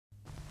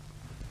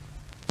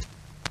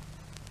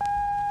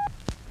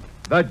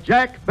The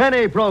Jack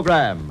Benny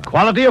Program.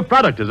 Quality of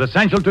product is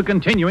essential to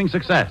continuing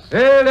success.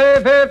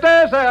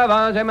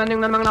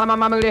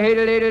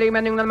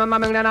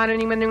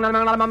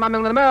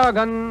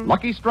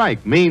 Lucky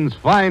Strike means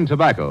fine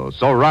tobacco,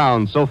 so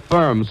round, so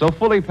firm, so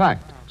fully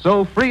packed,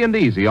 so free and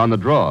easy on the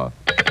draw.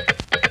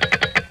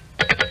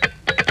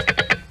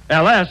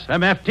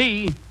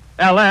 LSMFT,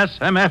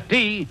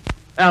 LSMFT,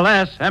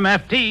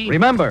 LSMFT.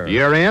 Remember,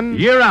 year in,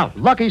 year out.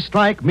 Lucky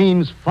Strike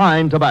means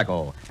fine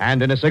tobacco.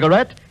 And in a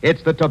cigarette,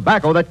 it's the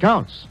tobacco that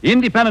counts.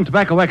 Independent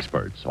tobacco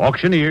experts,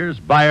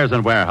 auctioneers, buyers,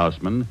 and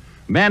warehousemen,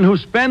 men who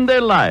spend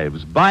their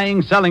lives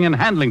buying, selling, and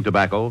handling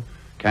tobacco,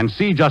 can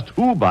see just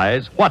who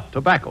buys what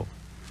tobacco.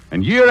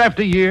 And year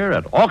after year,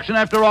 at auction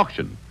after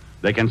auction,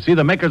 they can see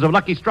the makers of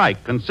Lucky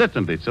Strike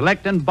consistently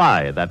select and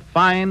buy that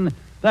fine,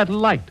 that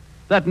light,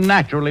 that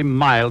naturally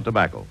mild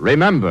tobacco.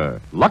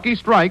 Remember, Lucky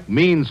Strike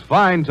means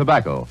fine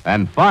tobacco,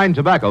 and fine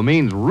tobacco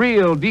means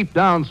real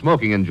deep-down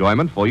smoking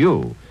enjoyment for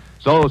you.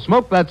 So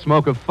smoke that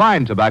smoke of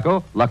fine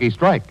tobacco, Lucky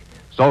Strike.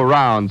 So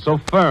round, so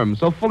firm,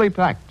 so fully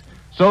packed,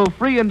 so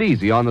free and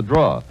easy on the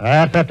draw.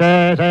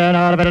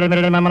 American.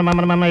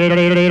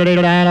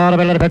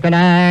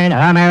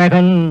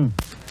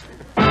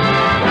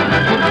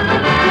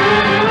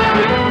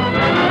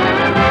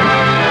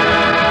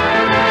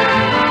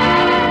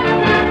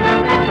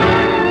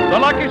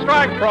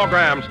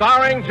 Program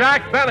starring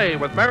Jack Benny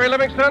with Mary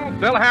Livingston,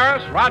 Bill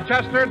Harris,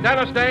 Rochester,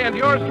 Dennis Day, and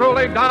yours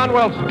truly, Don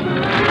Wilson.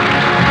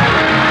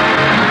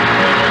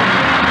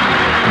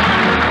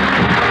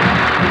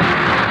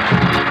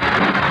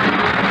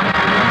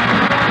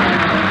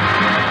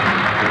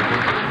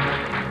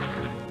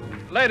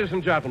 Ladies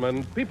and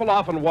gentlemen, people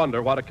often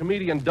wonder what a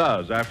comedian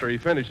does after he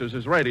finishes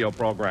his radio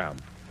program.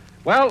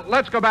 Well,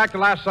 let's go back to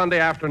last Sunday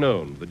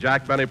afternoon. The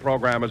Jack Benny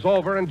program is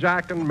over, and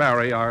Jack and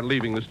Mary are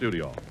leaving the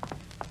studio.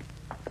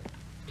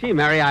 Gee,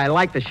 Mary, I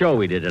liked the show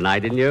we did tonight,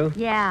 didn't you?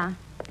 Yeah.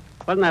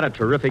 Wasn't that a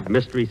terrific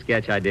mystery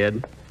sketch I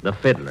did? The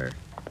Fiddler.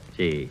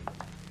 Gee.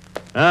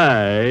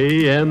 I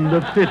am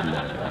the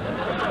fiddler.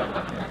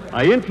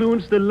 I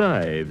influence the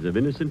lives of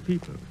innocent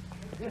people.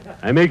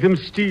 I make them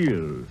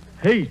steal,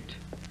 hate,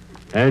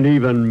 and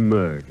even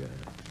murder.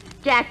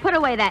 Jack, put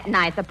away that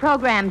knife. The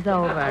program's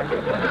over.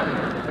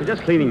 I'm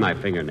just cleaning my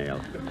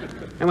fingernails.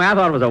 Anyway, I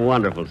thought it was a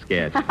wonderful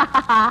sketch.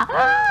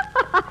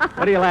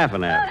 What are you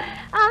laughing at?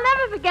 I'll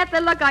never forget the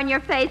look on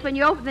your face when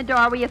you opened the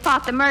door where you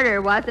thought the murderer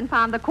was and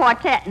found the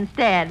quartet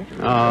instead.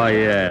 Oh,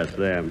 yes,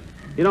 them.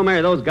 You know,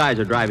 Mary, those guys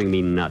are driving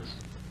me nuts.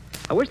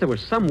 I wish there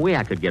was some way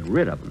I could get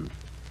rid of them.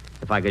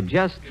 If I could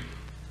just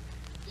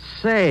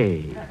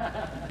say,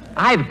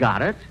 I've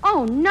got it.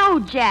 Oh, no,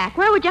 Jack.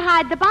 Where would you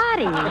hide the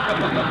body?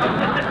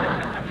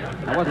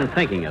 I wasn't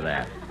thinking of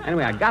that.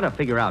 Anyway, I got to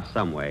figure out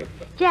some way.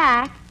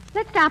 Jack,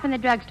 let's stop in the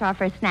drugstore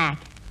for a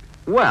snack.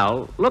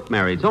 Well, look,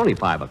 Mary, it's only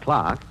 5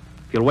 o'clock.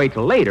 If you'll wait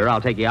till later,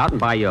 I'll take you out and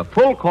buy you a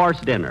full-course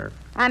dinner.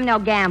 I'm no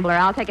gambler.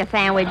 I'll take a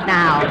sandwich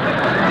now.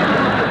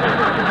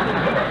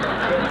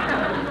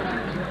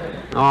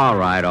 All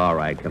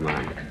right, come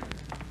on.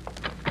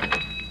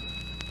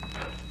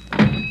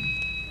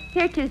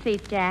 Here are 2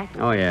 seats, Jack.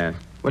 Oh, yes.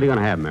 What are you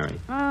going to have, Mary?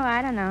 Oh,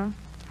 I don't know.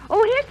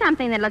 Oh, here's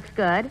something that looks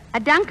good. A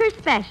Dunker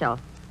Special.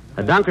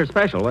 A Dunker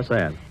Special? What's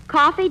that?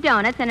 Coffee,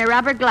 donuts, and a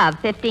rubber glove,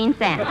 15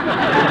 cents.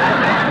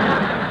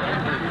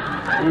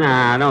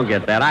 Nah, I don't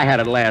get that. I had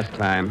it last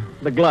time.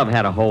 The glove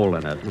had a hole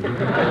in it.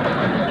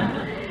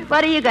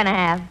 What are you going to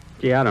have?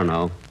 Gee, I don't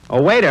know.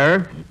 Oh,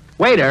 waiter.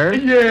 Waiter.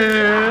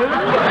 Yes?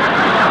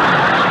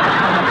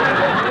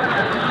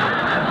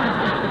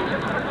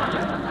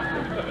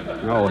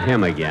 Oh,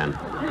 him again.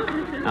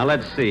 Now,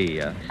 let's see.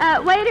 Waiter,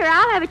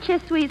 I'll have a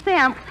Chiss sweet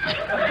sandwich.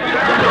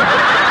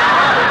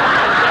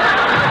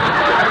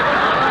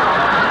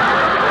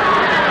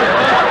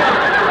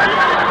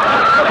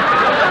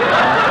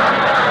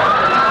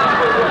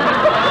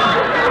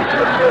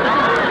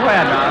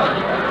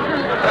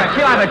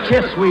 She'll have a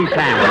Chiss sweet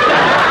sandwich.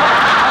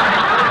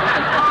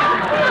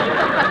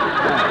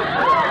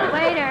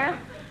 Waiter,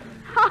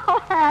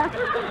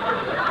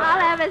 I'll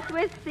have a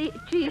Swiss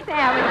cheese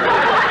sandwich.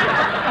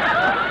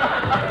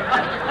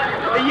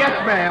 Yes,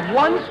 ma'am.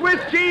 1 Swiss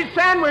cheese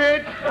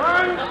sandwich.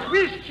 1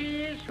 Swiss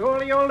cheese.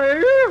 Ole,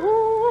 ole.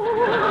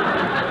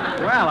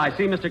 Well, I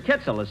see Mr.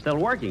 Kitzel is still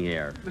working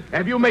here.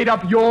 Have you made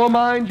up your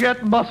mind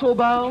yet,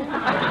 Musclebound?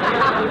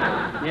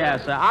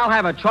 Yes, I'll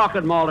have a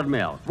chocolate malted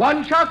milk.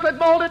 1 chocolate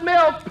malted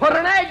milk. Put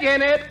an egg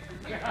in it.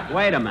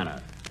 Wait a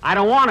minute. I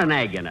don't want an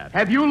egg in it.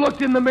 Have you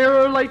looked in the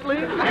mirror lately?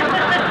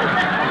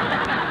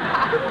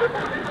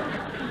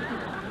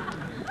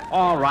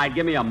 All right,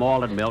 give me a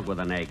malted milk with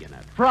an egg in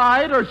it.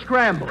 Fried or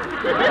scrambled?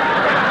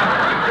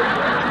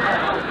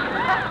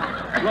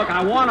 Look,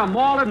 I want a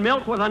malted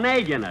milk with an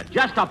egg in it.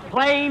 Just a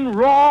plain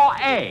raw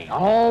egg.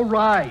 All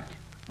right.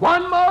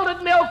 1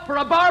 malted milk for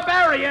a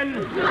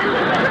barbarian.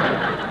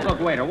 Look,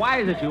 waiter,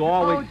 why is it you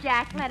always... Oh,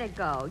 Jack, let it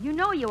go. You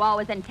know you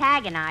always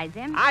antagonize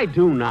him. I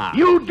do not.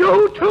 You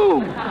do,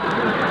 too.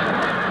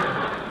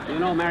 You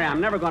know, Mary, I'm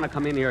never going to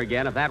come in here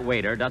again if that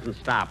waiter doesn't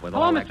stop with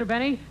Hello, all Mr.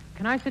 Benny.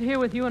 Can I sit here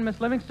with you and Miss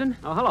Livingston?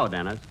 Oh, hello,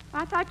 Dennis.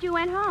 I thought you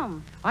went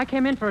home. I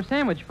came in for a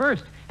sandwich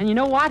first. And you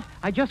know what?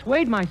 I just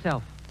weighed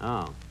myself.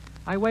 Oh.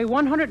 I weigh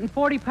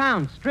 140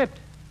 pounds, stripped.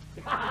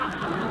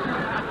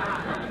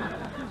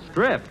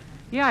 Stripped?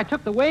 Yeah, I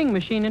took the weighing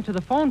machine into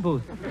the phone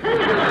booth.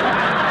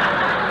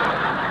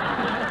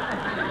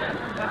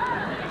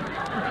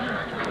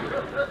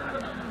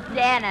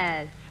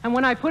 Dennis. And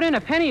when I put in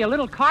a penny, a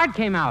little card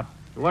came out.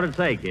 What did it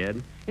say,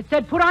 kid? It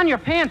said, put on your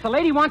pants. A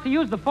lady wants to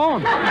use the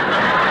phone.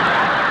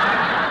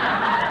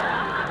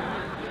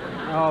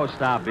 Oh,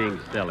 stop being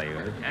silly.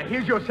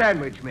 Here's your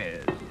sandwich,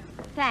 miss.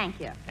 Thank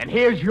you. And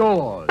here's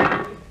yours.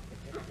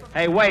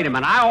 Hey, wait a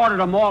minute. I ordered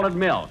a malted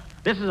milk.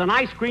 This is an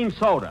ice cream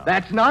soda.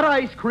 That's not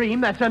ice cream,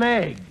 that's an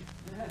egg.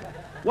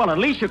 Well, at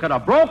least you could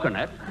have broken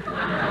it.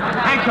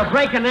 Can't you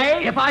break an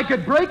egg? If I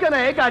could break an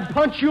egg, I'd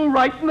punch you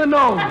right in the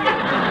nose.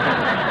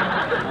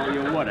 Oh,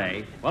 you would,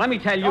 eh? Well, let me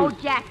tell you... Oh,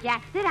 Jack,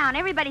 sit down.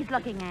 Everybody's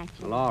looking at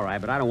you. Well, all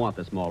right, but I don't want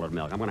this malted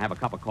milk. I'm going to have a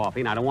cup of coffee,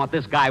 and I don't want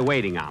this guy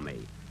waiting on me.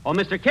 Oh,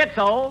 Mr.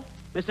 Kitzel!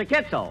 Mr.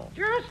 Kitzel!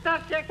 Just a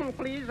second,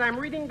 please. I'm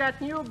reading that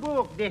new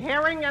book, The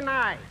Herring and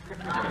I.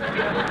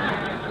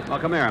 Well,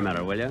 come here a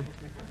minute, will you?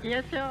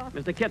 Yes, sir.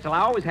 Mr. Kitzel, I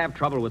always have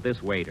trouble with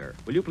this waiter.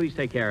 Will you please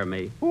take care of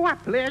me?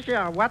 What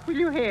pleasure. What will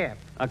you have?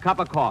 A cup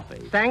of coffee.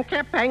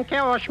 Sanke, panke,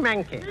 or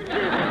schmanke?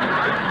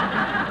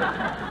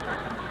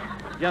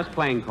 Just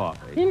plain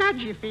coffee. In a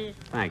jiffy.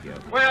 Thank you.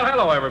 Well,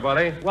 hello,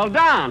 everybody. Well,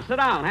 Don, sit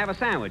down. Have a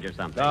sandwich or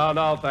something.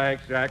 No,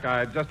 thanks, Jack.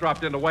 I just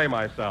dropped in to weigh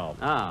myself.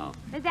 Oh.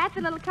 Is that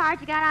the little card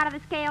you got out of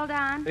the scale,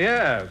 Don?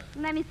 Yes.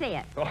 Let me see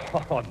it.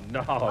 Oh,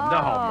 no,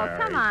 Oh, Mary.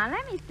 come on.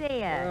 Let me see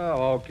it.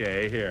 Oh,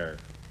 okay, here.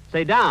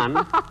 Say, Don, do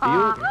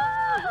you...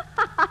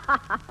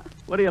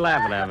 What are you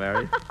laughing at,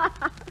 Mary?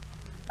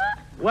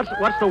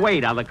 What's the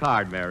weight on the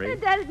card, Mary?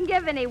 It doesn't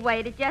give any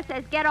weight. It just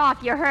says, get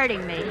off, you're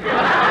hurting me.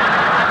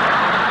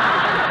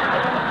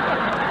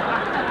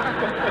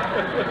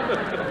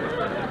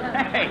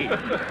 Hey.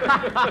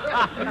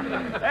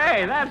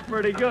 Hey, that's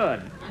pretty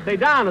good. Say,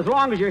 Don, as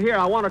long as you're here,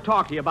 I want to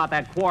talk to you about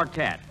that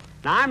quartet.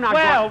 Now, I'm not...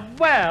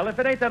 Well, if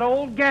it ain't that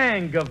old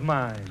gang of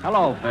mine.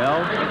 Hello,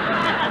 Phil.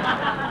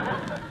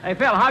 Hey,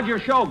 Phil, how'd your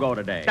show go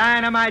today?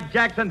 Dynamite,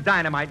 Jackson,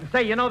 dynamite. And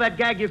say, you know that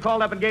gag you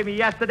called up and gave me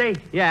yesterday?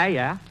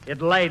 Yeah.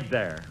 It laid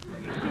there.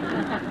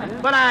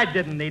 But I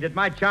didn't need it.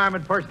 My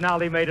charming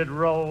personality made it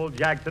roll,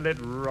 Jackson, it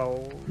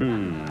rolled.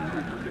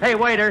 Hey,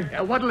 waiter.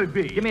 What'll it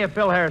be? Give me a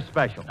Phil Harris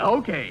special.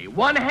 Okay,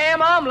 one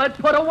ham omelet,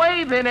 put a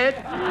wave in it.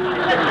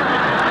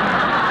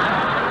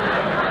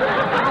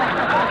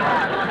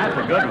 That's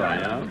a good one,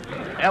 you know.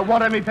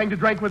 Want anything to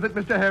drink with it,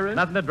 Mr. Harris?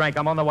 Nothing to drink.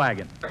 I'm on the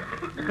wagon.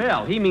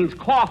 Phil, he means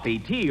coffee,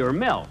 tea, or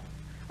milk.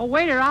 Oh,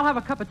 waiter, I'll have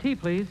a cup of tea,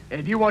 please.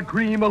 Do you want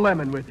cream or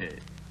lemon with it?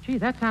 Gee,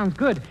 that sounds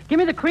good. Give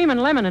me the cream and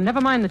lemon and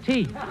never mind the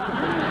tea.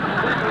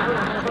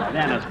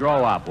 Dennis,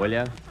 grow up, will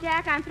you?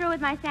 Jack, I'm through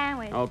with my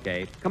sandwich.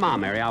 Okay. Come on,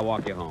 Mary. I'll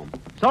walk you home.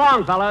 So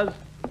long, fellas.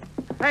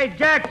 Hey,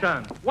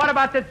 Jackson, what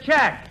about the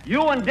check?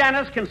 You and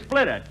Dennis can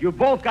split it. You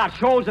both got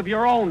shows of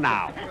your own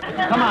now.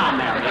 Come on,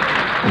 Mary.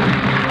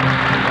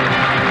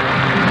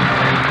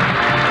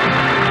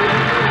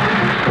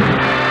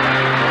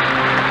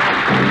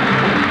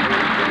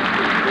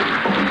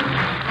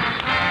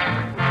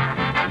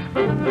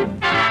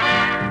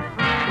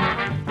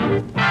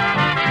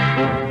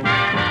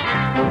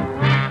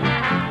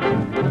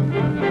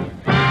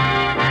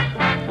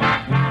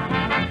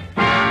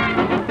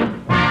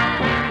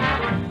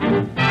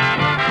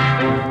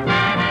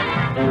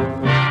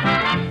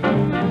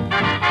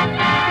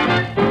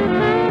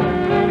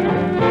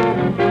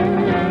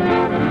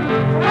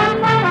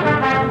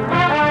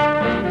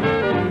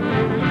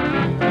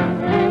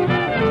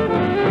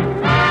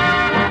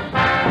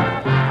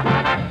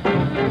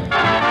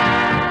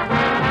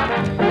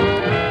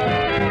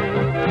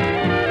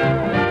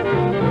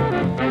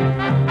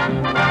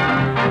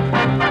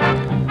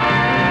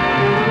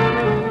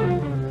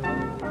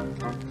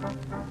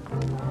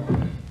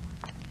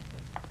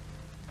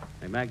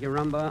 Back your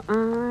rumba,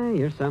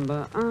 your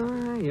samba,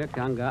 your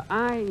conga,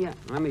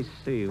 Let me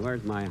see,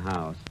 where's my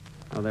house?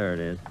 Oh, there it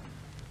is.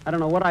 I don't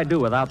know what I'd do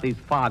without these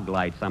fog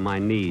lights on my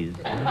knees.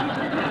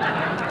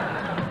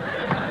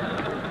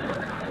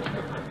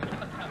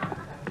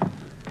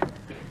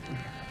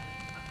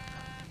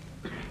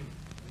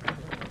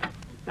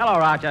 Hello,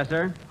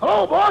 Rochester.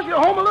 Hello, boss.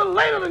 You're home a little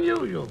later than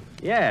usual.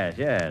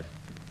 Yes.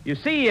 You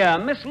see,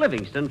 Miss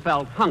Livingston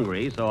felt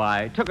hungry, so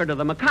I took her to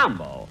the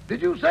Macombo.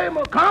 Did you say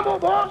Macombo,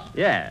 boss?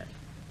 Yes.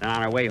 And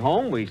on our way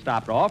home, we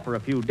stopped off for a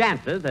few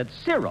dances at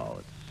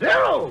Ciro's.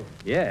 Ciro?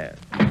 Yes.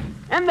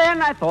 And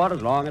then I thought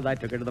as long as I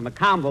took her to the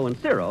Macombo and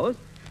Ciro's,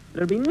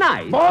 it'd be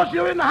nice. Boss,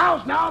 you're in the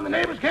house now and the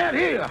neighbors can't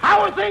hear. How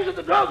are things at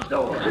the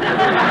drugstore?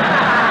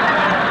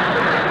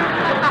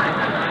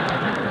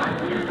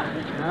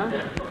 Huh?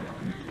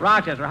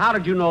 Rochester, how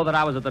did you know that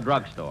I was at the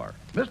drugstore?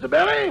 Mr.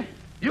 Billy,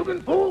 you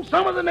can fool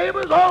some of the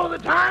neighbors all of the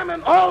time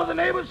and all of the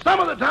neighbors some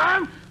of the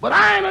time, but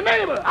I ain't a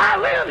neighbor. I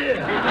live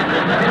here.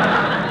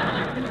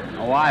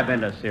 Oh, I've been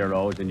to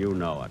Ciro's, and you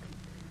know it.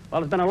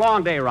 Well, it's been a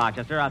long day,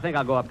 Rochester. I think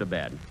I'll go up to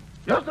bed.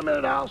 Just a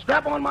minute, I'll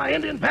strap on my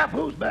Indian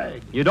papoose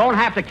bag. You don't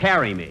have to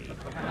carry me.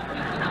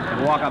 I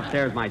can walk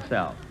upstairs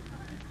myself.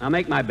 Now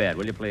make my bed,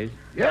 will you please?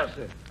 Yes,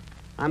 sir.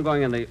 I'm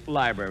going in the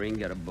library and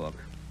get a book.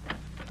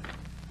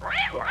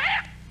 Oh,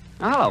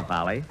 hello,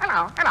 Polly.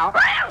 Hello.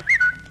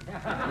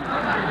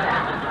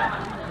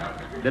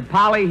 Did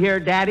Polly hear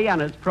Daddy on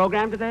his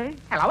program today?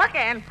 Hello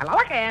again.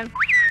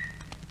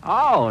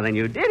 Oh, then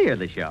you did hear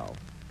the show.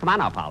 Come on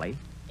now, Polly.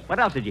 What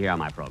else did you hear on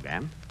my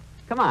program?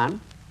 Come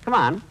on.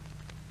 Now,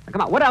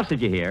 come on. What else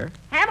did you hear?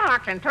 Ham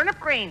hocks and turnip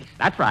greens.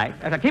 That's right.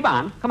 Keep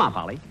on. Come on,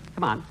 Polly.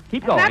 Come on.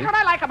 Keep going. That's what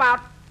I like about.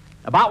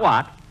 About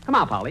what? Come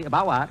on, Polly.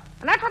 About what?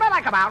 And that's what I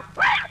like about.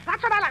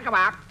 That's what I like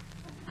about.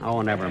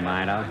 Oh, never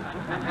mind.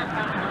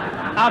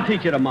 I'll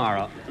teach you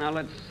tomorrow. Now,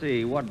 let's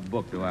see. What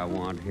book do I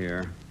want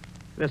here?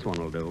 This one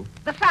will do.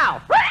 The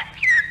South.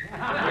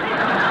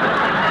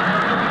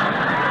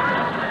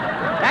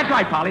 That's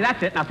right, Polly.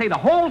 That's it. Now, say the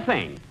whole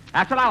thing.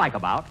 That's what I like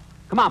about.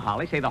 Come on,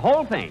 Polly. Say the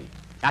whole thing.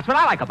 That's what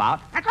I like about.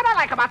 That's what I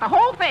like about the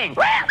whole thing.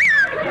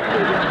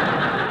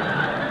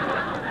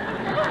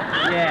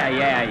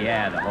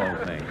 Yeah, the whole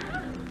thing.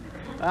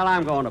 Well,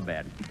 I'm going to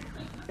bed.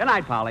 Good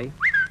night, Polly.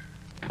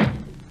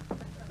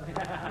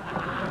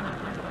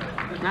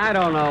 I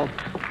don't know.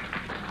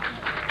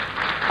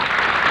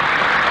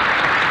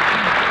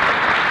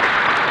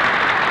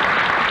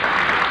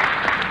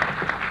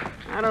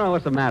 I don't know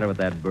what's the matter with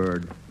that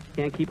bird. She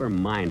can't keep her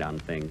mind on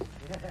things.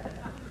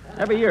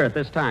 Every year at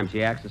this time,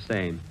 she acts the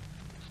same.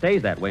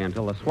 Stays that way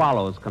until the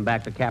swallows come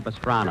back to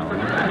Capistrano.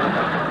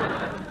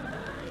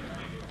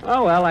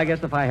 Oh, well, I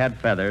guess if I had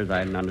feathers,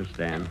 I'd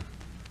understand.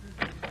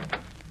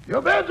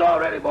 Your bed's all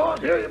ready, boss.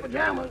 Here are your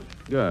pajamas.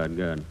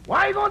 Good.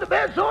 Why are you going to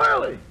bed so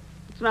early?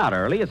 It's not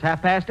early. It's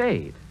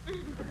 8:30.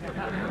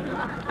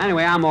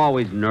 Anyway, I'm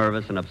always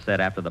nervous and upset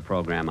after the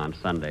program on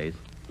Sundays.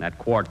 That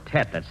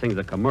quartet that sings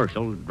a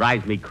commercial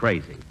drives me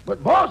crazy.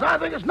 But, boss, I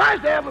think it's nice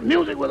to have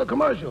music with a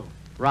commercial.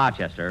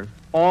 Rochester,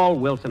 all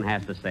Wilson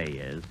has to say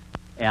is,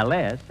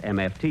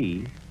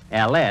 LSMFT,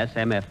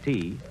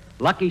 LSMFT,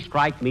 Lucky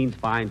Strike means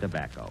fine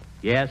tobacco.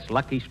 Yes,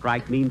 Lucky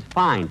Strike means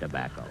fine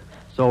tobacco.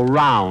 So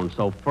round,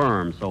 so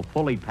firm, so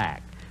fully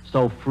packed,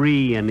 so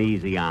free and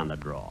easy on the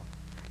draw.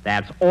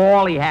 That's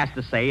all he has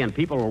to say, and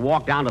people will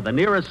walk down to the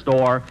nearest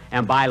store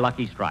and buy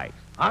Lucky Strikes.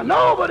 I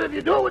know, but if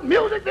you do it with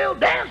music, they'll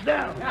dance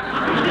down.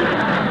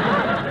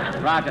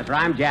 Rochester,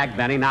 I'm Jack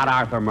Benny, not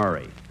Arthur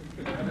Murray.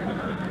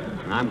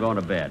 I'm going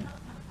to bed.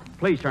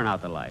 Please turn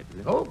out the light.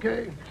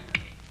 Okay.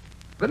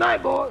 Good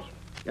night, boss.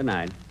 Good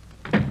night.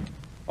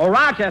 Oh,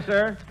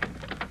 Rochester.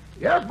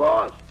 Yes,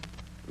 boss.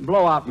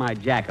 Blow out my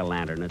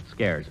jack-o'-lantern. It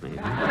scares me.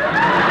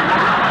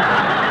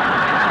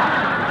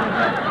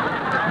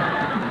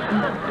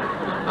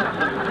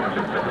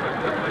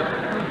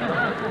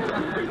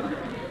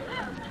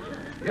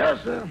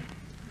 Yes, sir.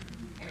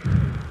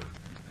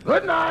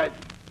 Good night.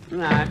 Good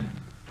night.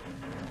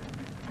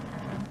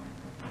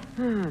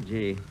 Oh,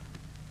 gee.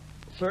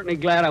 Certainly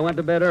glad I went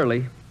to bed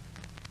early.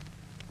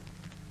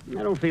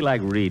 I don't feel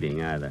like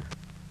reading either.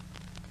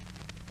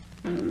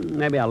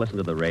 Maybe I'll listen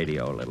to the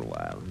radio a little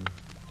while.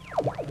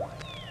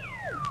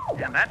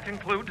 And that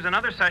concludes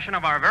another session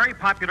of our very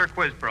popular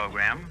quiz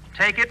program,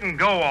 Take It and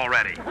Go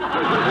Already.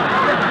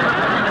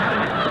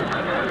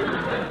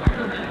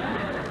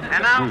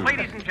 And now,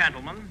 ladies and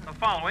gentlemen, the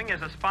following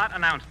is a Spot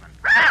announcement.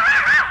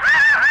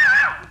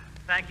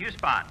 Thank you,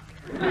 Spot.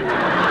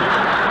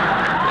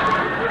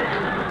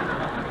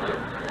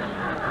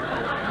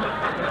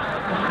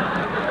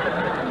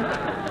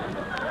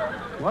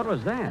 What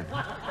was that?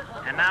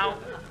 And now,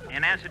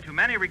 in answer to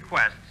many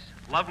requests,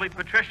 lovely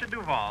Patricia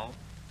Duvall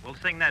will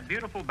sing that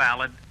beautiful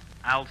ballad,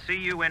 I'll See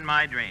You in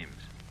My Dreams.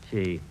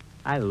 Gee,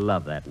 I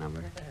love that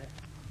number.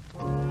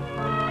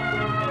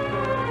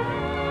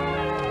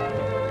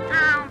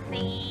 I'll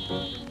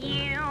see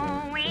you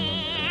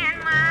in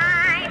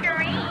my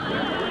dreams.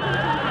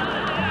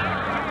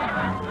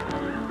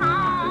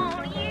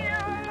 Hold you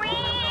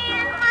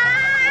in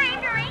my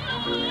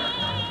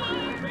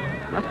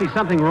dreams. Must be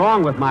something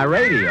wrong with my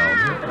radio.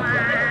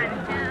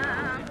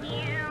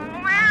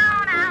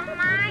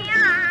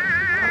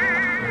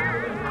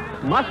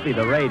 Must be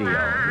the radio.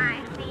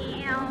 I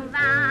feel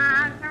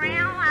the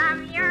thrill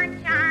of your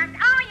charms.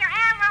 Oh, you're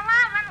ever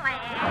loving.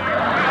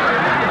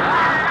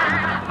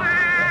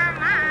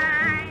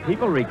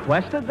 People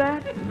requested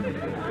that? Tender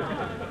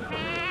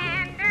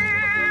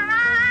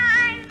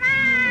eyes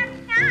that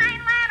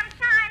shine, let 'em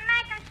shine,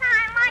 make 'em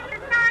shine like the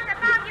stars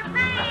above your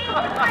face.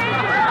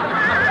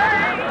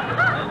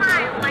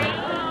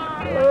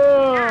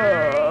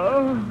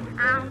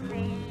 I'll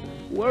see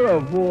What a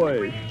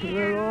voice. Isn't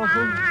that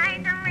awful? my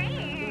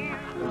dreams.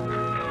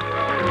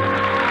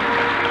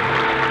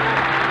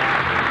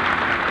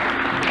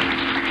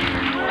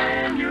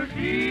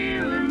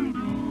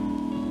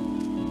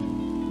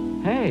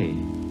 Hey.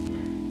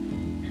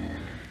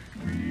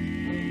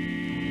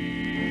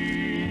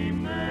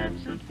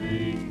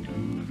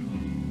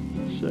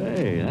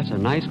 Say, that's a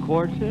nice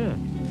quartet.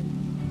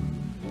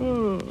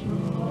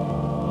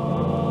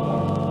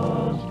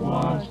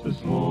 watch the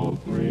smoke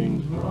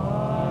rings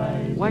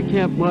rise. Why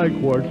can't my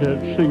quartet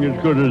sing as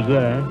good as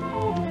that?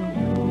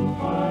 You'll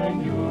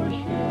find your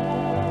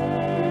share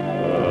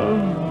of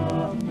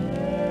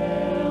memories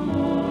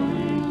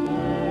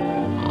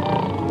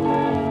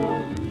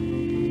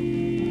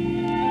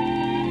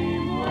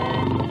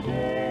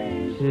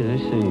there. Gee, they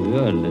sing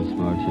good, this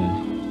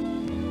quartet.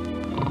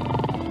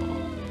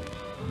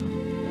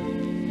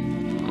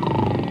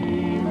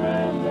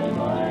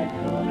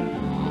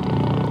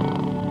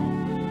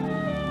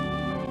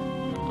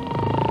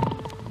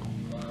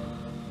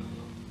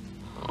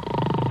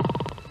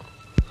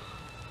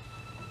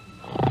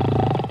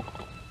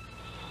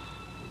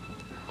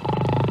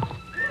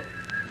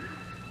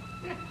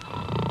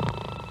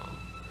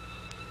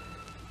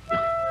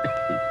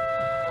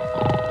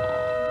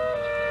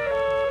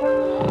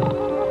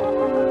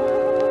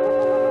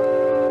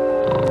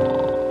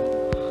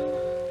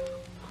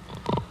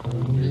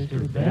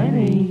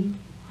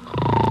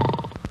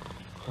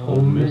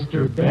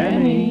 Mr.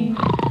 Benny.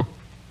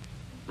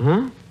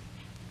 Huh?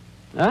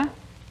 Huh?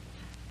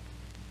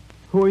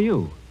 Who are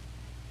you?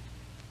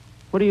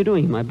 What are you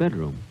doing in my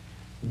bedroom?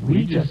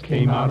 We just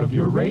came out of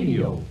your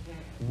radio.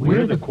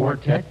 We're the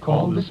quartet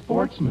called the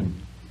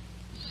Sportsmen.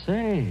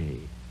 Say,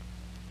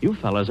 you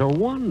fellas are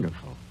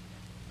wonderful.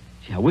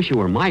 Gee, I wish you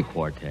were my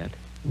quartet.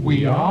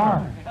 We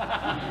are.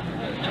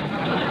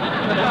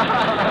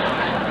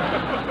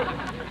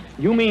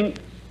 You mean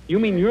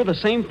you're the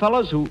same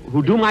fellas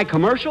who do my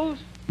commercials?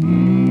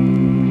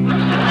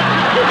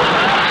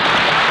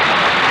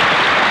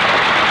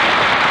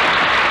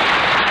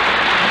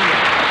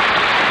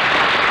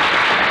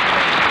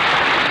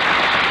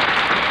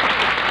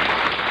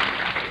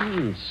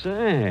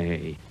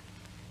 Say,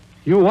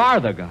 you are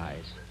the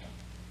guys.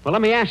 Well,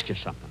 let me ask you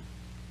something.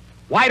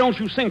 Why don't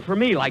you sing for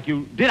me like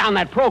you did on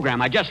that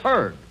program I just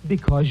heard?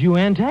 Because you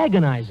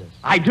antagonize us.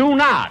 I do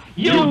not.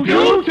 You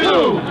do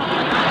too.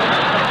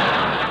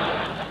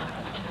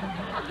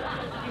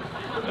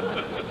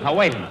 Now,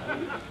 wait a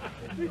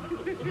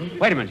minute.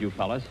 Wait a minute, you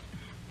fellas.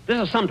 This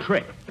is some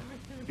trick.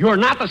 You're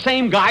not the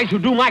same guys who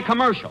do my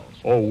commercials.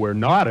 Oh, we're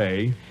not,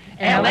 eh?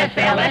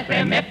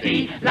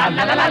 LSLSMFT, la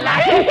la la la la,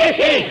 hee hee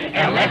hee.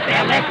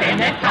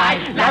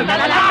 LSLSMFT, la la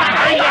la la,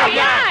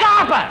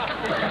 Stop it!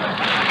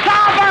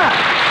 Stop it!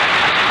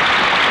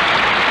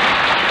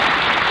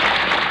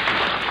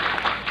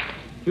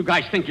 You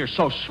guys think you're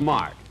so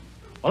smart.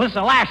 Well, this is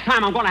the last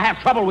time I'm going to have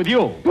trouble with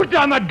you. Put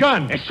down that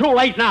gun. It's too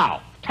late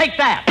now. Take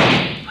that.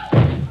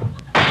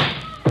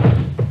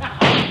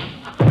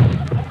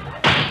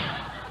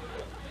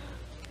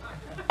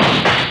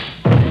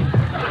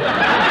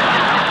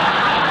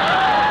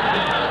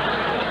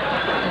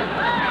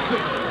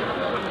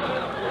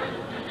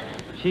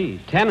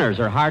 Gee, tenors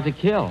are hard to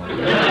kill.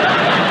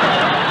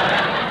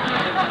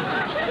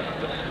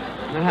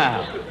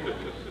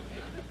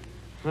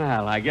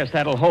 Well, I guess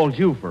that'll hold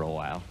you for a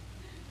while.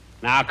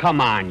 Now,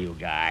 come on, you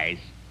guys.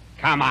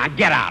 Come on,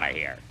 get out of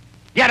here.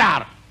 Get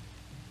out.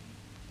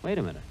 Wait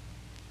a minute.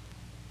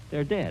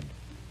 They're dead.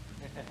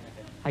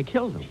 I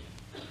killed them.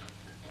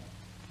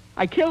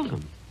 I killed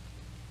them.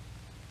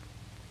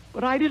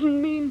 But I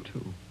didn't mean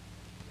to.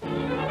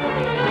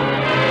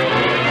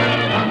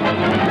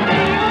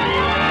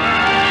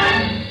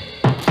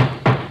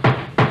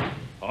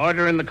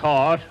 Order in the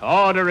court.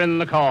 Order in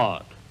the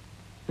court.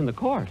 In the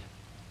court?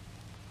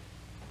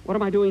 What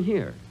am I doing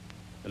here?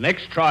 The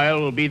next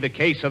trial will be the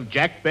case of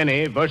Jack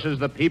Benny versus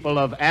the people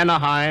of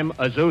Anaheim,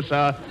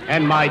 Azusa,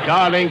 and my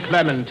darling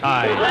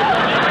Clementine.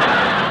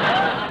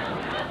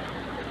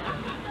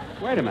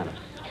 Wait a minute.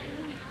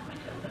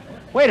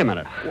 Wait a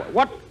minute.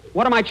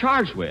 What am I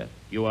charged with?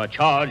 You are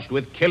charged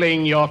with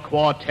killing your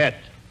quartet.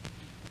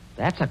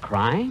 That's a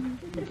crime?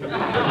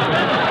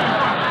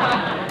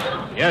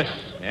 Yes,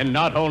 and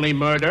not only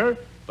murder,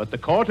 but the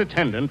court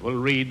attendant will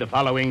read the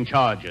following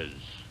charges.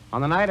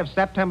 On the night of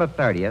September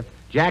 30th,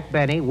 Jack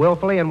Benny,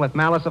 willfully and with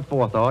malice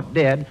aforethought,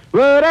 did...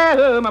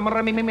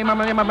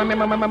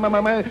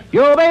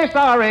 You'll be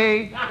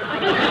sorry.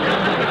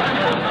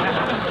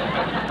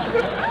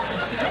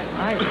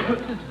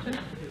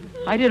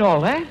 I did all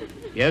that?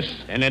 Yes,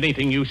 and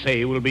anything you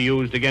say will be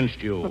used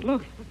against you. But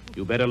look...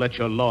 You better let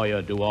your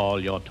lawyer do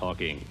all your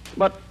talking.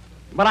 But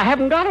I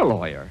haven't got a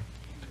lawyer.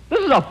 This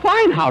is a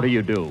fine how do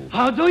you do.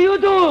 How do you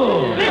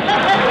do?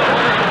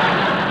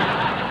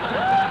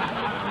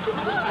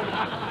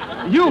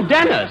 You,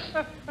 Dennis.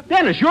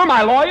 Dennis, you're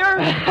my lawyer?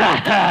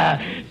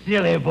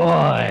 Silly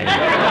boy.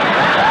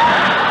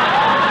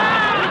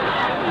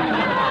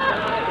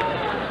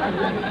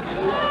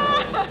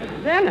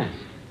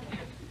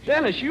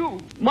 Dennis, you,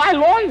 my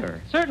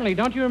lawyer. Certainly.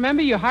 Don't you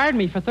remember you hired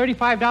me for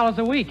 $35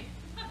 a week?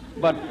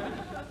 But,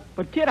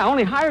 kid, I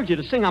only hired you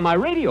to sing on my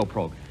radio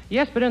program.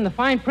 Yes, but in the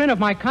fine print of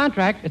my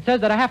contract, it says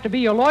that I have to be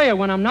your lawyer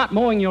when I'm not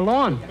mowing your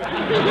lawn.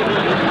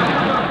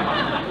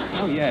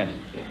 Oh, yes.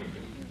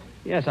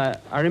 Yes,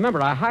 I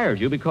remember I hired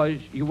you because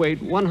you weighed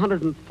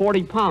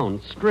 140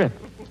 pounds, strip.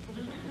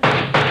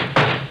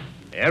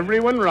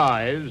 Everyone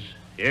rise.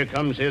 Here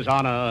comes His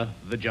Honor,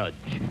 the judge.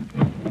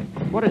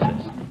 What is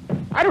this?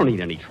 I don't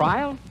need any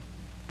trial.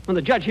 When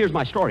the judge hears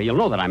my story, he'll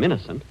know that I'm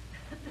innocent.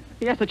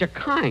 He has such a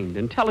kind,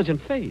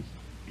 intelligent face.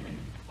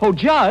 Oh,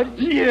 Judge?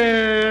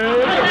 Yes.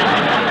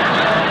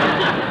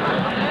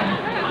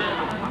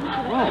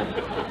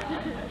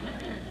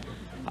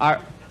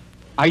 Oh.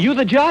 Are you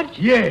the judge?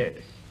 Yes.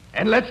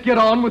 And let's get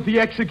on with the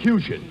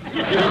execution.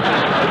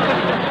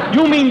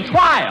 You mean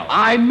trial?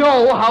 I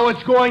know how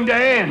it's going to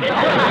end. Wait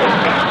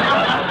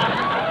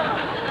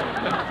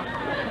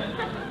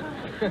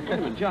a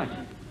minute, Judge.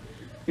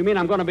 You mean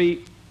I'm going to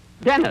be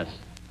Dennis?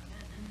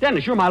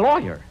 Dennis, you're my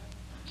lawyer.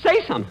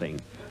 Say something.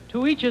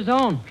 To each his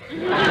own.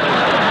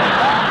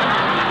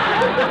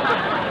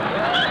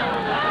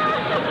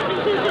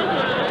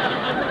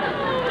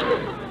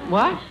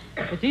 What?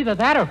 It's either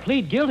that or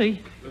plead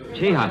guilty.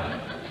 Gee,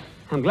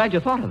 I'm glad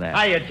you thought of that.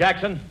 Hiya,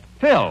 Jackson.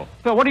 Phil,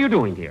 what are you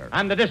doing here?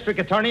 I'm the district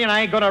attorney, and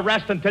I ain't going to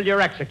rest until you're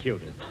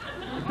executed.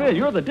 Phil,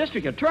 you're the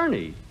district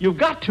attorney. You've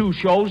got 2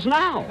 shows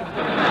now.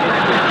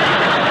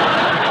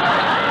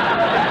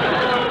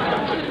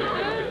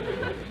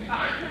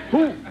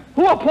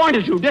 Who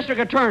appointed you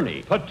district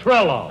attorney?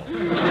 Petrillo.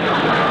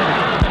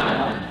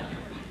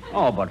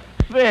 Oh, but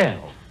Phil,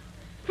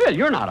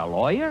 you're not a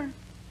lawyer.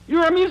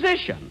 You're a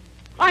musician.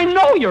 I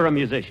know you're a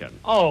musician.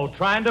 Oh,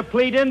 trying to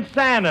plead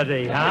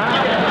insanity,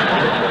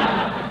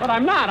 huh? But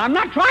I'm not. I'm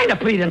not trying to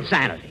plead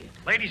insanity.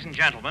 Ladies and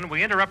gentlemen,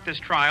 we interrupt this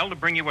trial to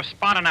bring you a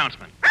spot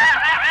announcement.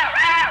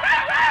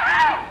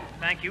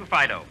 Thank you,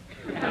 Fido.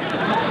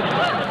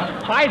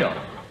 Fido?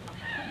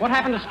 What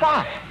happened to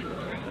Spot?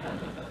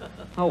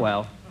 Oh,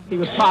 well, he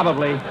was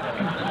probably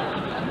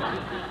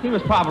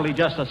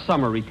just a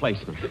summer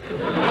replacement.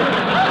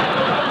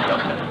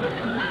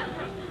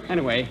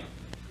 Anyway,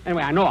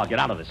 I know I'll get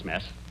out of this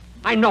mess.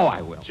 I know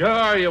I will.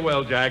 Sure you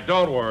will, Jack.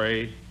 Don't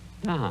worry.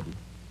 Don,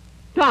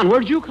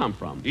 where'd you come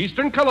from?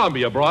 Eastern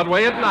Columbia,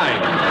 Broadway at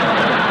night.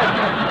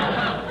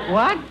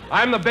 What?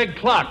 I'm the big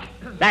Cluck.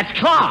 That's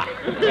Clark.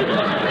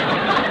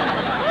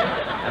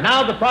 And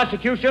now the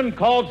prosecution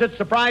calls its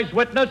surprise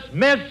witness,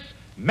 Miss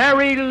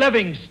Mary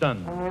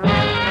Livingston. Make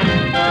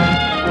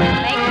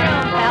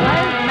room,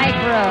 fellas. Make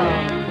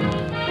room.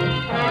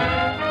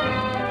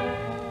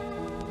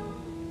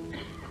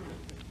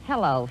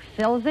 Hello,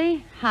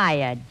 Philsy.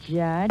 Hiya,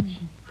 Judge.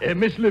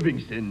 Miss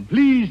Livingston,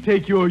 please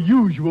take your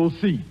usual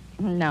seat.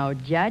 No,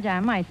 Judge, I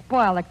might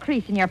spoil the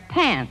crease in your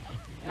pants.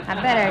 I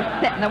better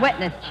sit in the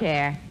witness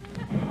chair.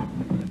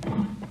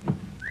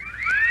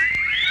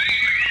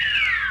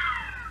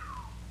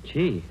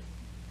 Gee,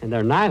 and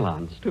they're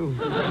nylons, too.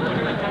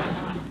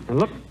 And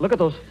look at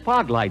those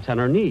fog lights on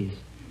her knees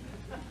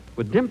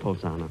with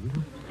dimples on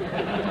them.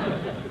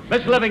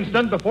 Miss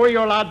Livingston, before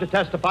you're allowed to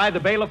testify, the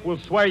bailiff will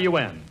swear you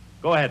in.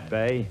 Go ahead,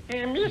 Bay.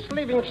 Miss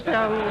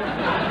Livingston,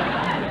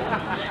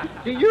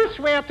 do you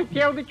swear to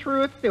tell the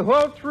truth, the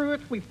whole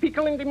truth, with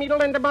pickle in the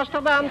middle and the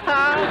mustard on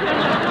top?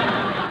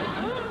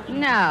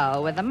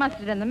 No, with the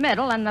mustard in the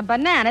middle and the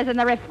bananas in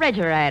the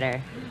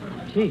refrigerator.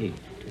 Gee,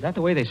 is that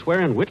the way they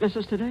swear in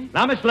witnesses today?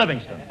 Now, Miss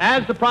Livingston,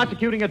 as the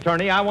prosecuting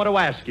attorney, I want to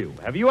ask you,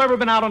 have you ever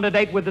been out on a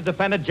date with the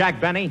defendant,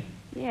 Jack Benny?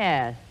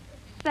 Yes,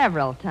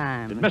 several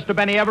times. Did Mr.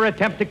 Benny ever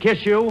attempt to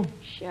kiss you?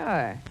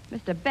 Sure.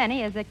 Mr.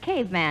 Benny is a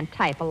caveman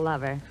type of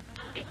lover.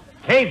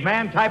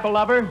 Caveman type of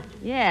lover?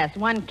 Yes,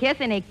 one kiss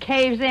and he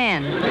caves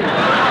in.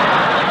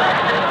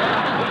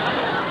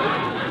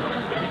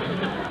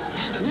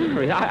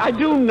 I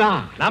do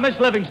not. Now, Miss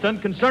Livingston,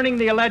 concerning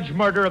the alleged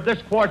murder of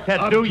this quartet,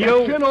 do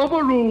you? Objection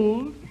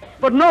overruled.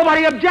 But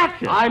nobody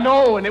objected. I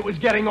know, and it was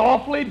getting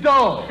awfully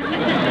dull.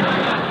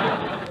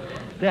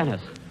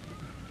 Dennis,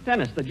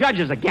 the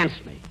judge is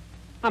against me.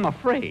 I'm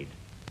afraid.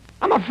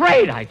 I'm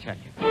afraid, I tell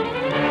you.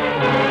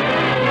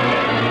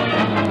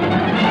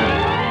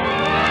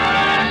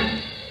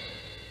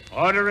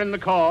 Order in the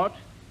court.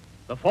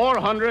 The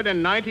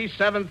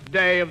 497th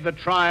day of the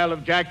trial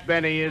of Jack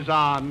Benny is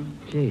on.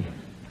 Gee,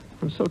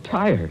 I'm so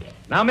tired.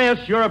 Now,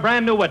 miss, you're a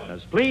brand new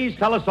witness. Please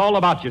tell us all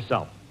about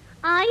yourself.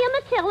 I am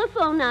a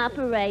telephone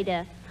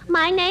operator.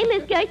 My name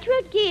is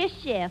Gertrude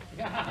Gearshift.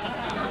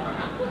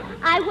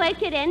 I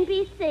work at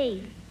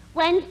NBC.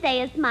 Wednesday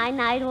is my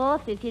night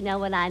off, if you know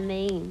what I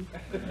mean.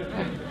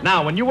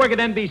 Now, when you work at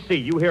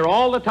NBC, you hear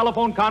all the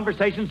telephone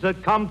conversations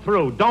that come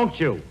through, don't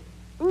you?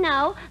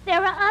 No,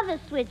 there are other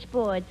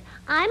switchboards.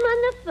 I'm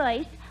on the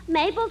first,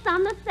 Mabel's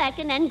on the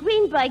second, and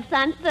Greenberg's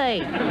on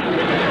third.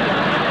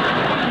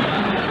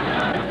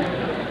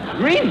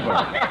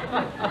 Greenberg?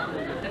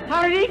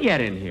 How did he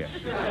get in here?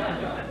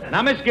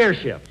 Now, Miss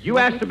Gearshift, you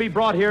asked to be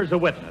brought here as a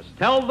witness.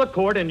 Tell the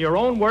court in your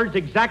own words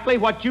exactly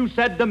what you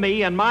said to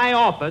me in my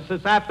office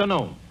this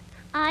afternoon.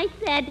 I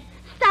said,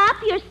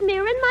 stop, you're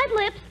smearing my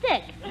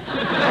lipstick.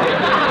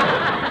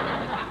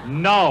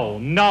 No.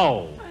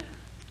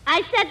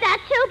 I said that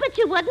too, but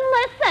you wouldn't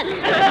listen.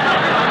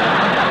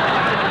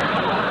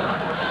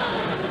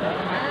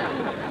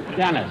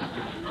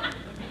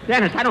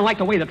 Dennis, I don't like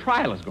the way the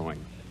trial is going.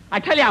 I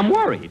tell you, I'm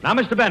worried. Now,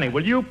 Mr. Benny,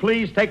 will you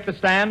please take the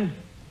stand?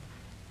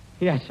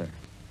 Yes, sir.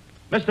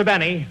 Mr.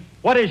 Benny,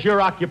 what is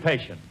your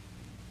occupation?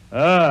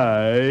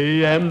 I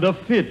am the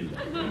fiddler.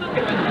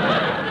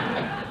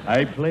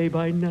 I play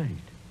by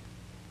night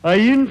I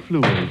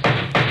influenced.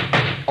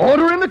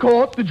 Order in the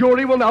court. The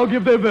jury will now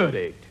give their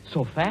verdict.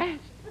 So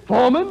fast?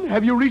 Foreman,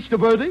 have you reached a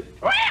verdict?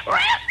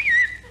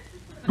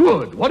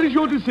 Good. What is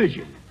your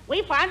decision?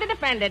 We find the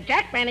defendant,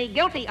 Jack Benny,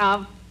 guilty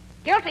of...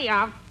 Guilty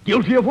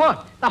of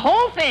what? the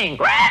whole thing.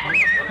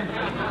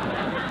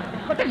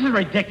 But this is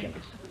ridiculous.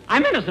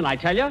 I'm innocent, I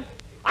tell you.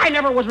 I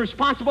never was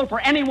responsible for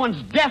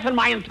anyone's death in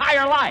my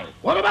entire life.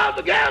 What about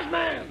the gas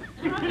man?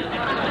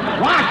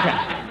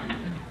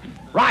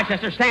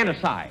 Rochester, stand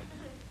aside.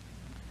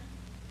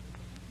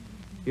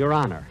 Your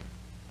Honor.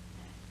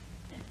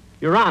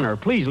 Your Honor,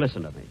 please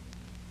listen to me.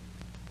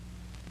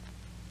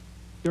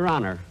 Your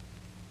Honor,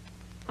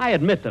 I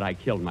admit that I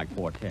killed my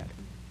quartet.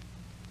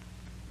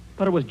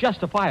 But it was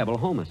justifiable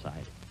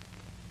homicide.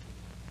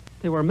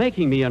 They were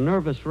making me a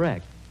nervous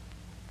wreck.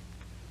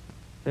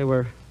 They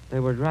were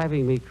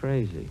driving me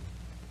crazy.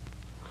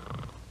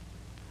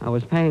 I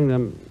was paying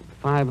them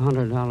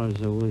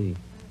 $500 a week.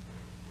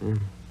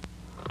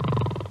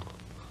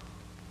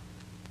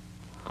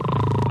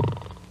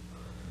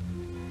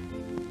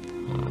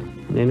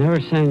 They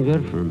never sang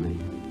good for me.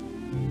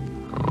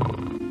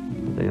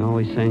 But they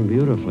always sang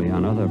beautifully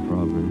on other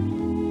programs.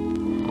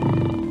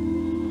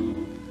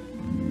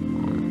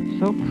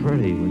 So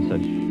pretty with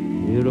such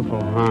beautiful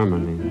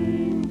harmony.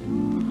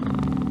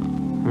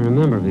 I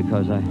remember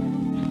because I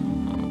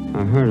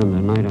heard them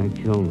the night I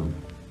killed them.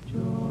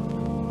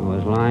 I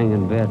was lying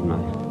in bed and I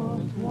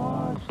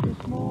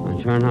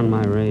turned on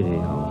my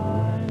radio.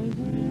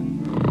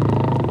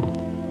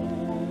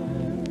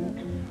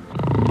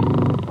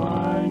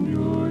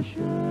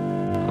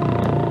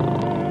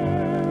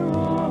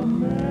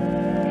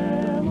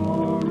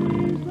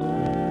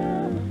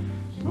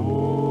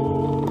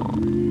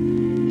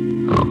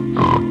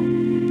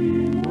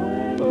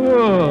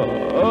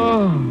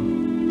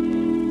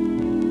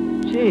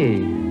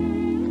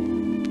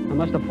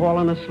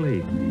 Fallen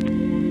asleep.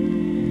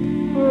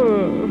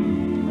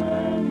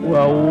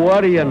 Well,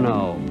 what do you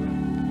know?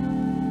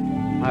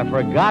 I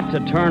forgot to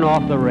turn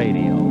off the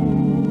radio.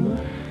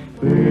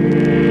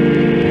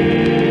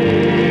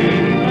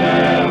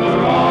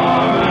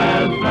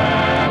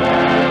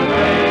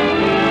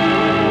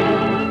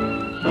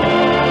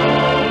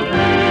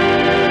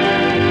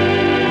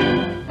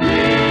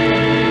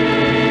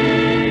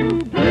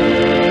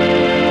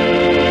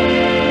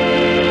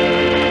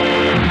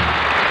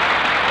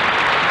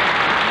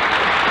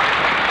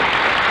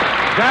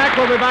 Jack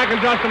will be back in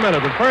just a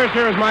minute, but first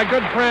here is my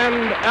good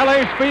friend,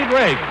 L.A. Speed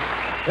Riggs.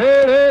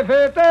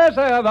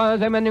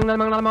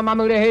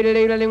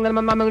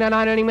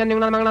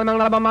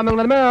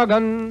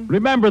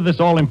 Remember this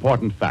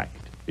all-important fact.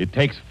 It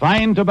takes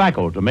fine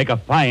tobacco to make a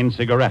fine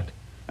cigarette.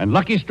 And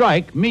Lucky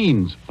Strike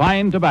means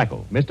fine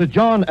tobacco. Mr.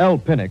 John L.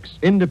 Pinnix,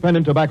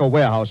 independent tobacco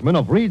warehouseman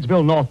of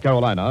Reedsville, North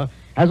Carolina,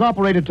 has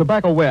operated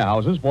tobacco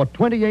warehouses for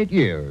 28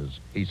 years.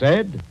 He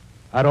said,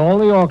 "At all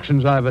the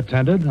auctions I've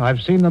attended,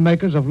 I've seen the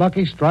makers of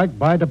Lucky Strike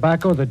buy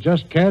tobacco that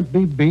just can't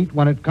be beat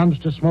when it comes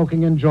to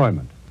smoking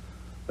enjoyment.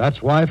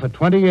 That's why for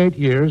 28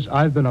 years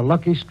I've been a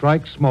Lucky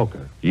Strike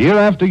smoker." Year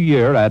after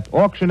year, at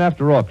auction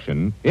after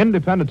auction,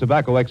 independent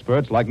tobacco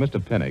experts like Mr.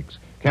 Pinnix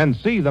can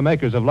see the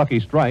makers of Lucky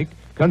Strike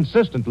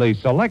consistently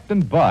select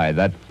and buy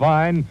that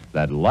fine,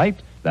 that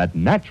light, that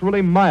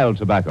naturally mild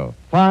tobacco.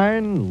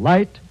 Fine,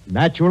 light,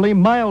 naturally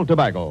mild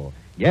tobacco.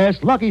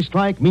 Yes, Lucky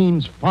Strike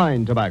means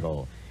fine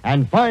tobacco.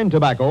 And fine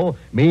tobacco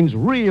means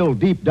real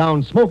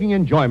deep-down smoking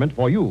enjoyment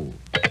for you.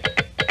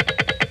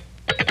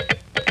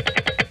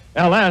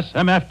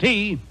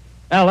 LSMFT,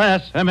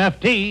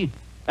 LSMFT,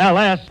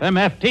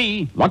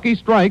 LSMFT. Lucky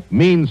Strike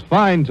means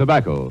fine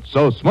tobacco.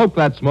 So smoke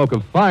that smoke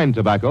of fine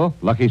tobacco,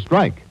 Lucky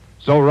Strike.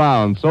 So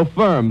round, so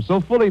firm,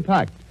 so fully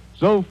packed,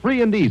 so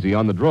free and easy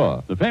on the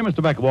draw. The famous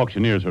tobacco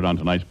auctioneers heard on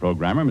tonight's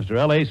programmer, Mr.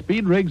 L.A.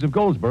 Speed Riggs of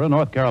Goldsboro,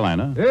 North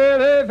Carolina. And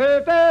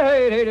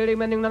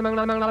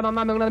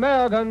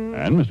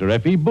Mr.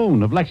 F.E.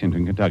 Boone of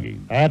Lexington, Kentucky.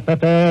 At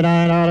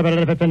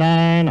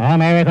 59,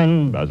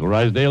 American. Basil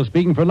Rysdale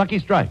speaking for Lucky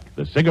Strike,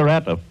 the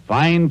cigarette of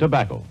fine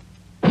tobacco.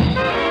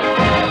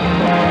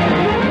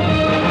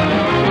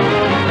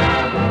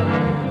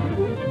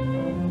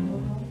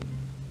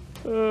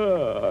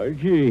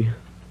 Gee,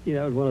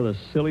 that was one of the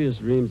silliest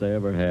dreams I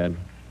ever had.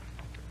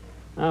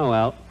 Oh,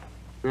 well,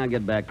 I'll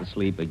get back to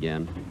sleep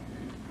again.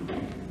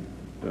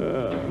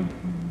 Darn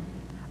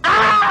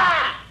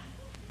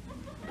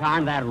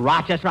that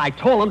Rochester, I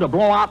told him to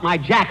blow out my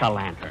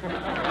jack-o'-lantern.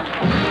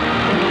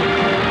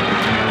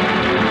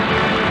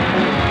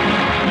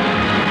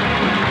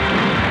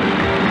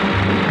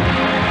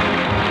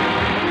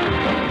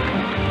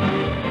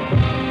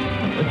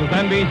 This is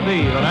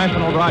NBC, the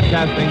National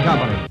Broadcasting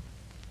Company.